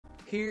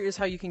here is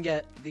how you can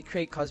get the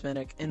crate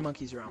cosmetic in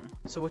Monkey's Realm.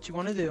 So what you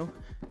want to do,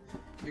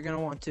 you're going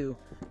to want to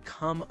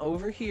come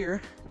over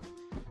here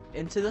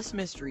into this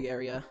mystery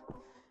area,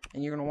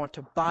 and you're going to want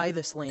to buy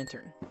this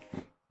lantern.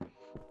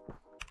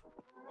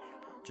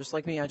 Just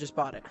like me, I just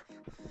bought it.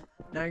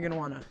 Now you're going to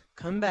want to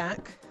come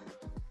back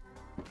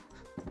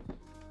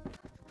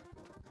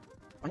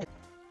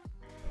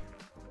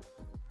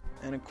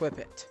and equip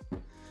it.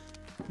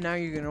 Now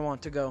you're going to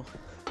want to go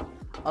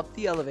up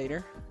the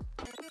elevator.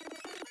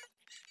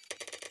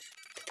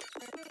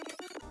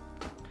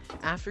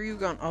 After you've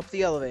gone up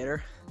the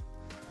elevator,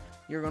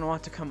 you're going to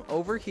want to come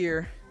over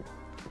here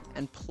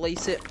and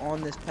place it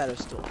on this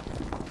pedestal.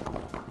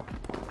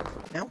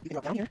 Now, you can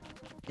go down here,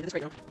 into this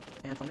crate room,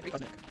 and find the crate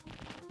cosmetic.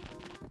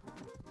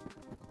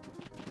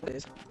 It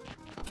is.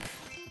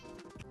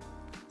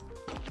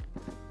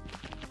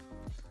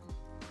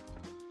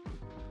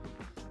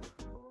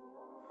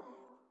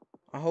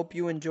 I hope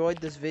you enjoyed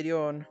this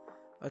video on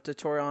a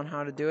tutorial on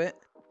how to do it,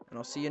 and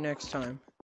I'll see you next time.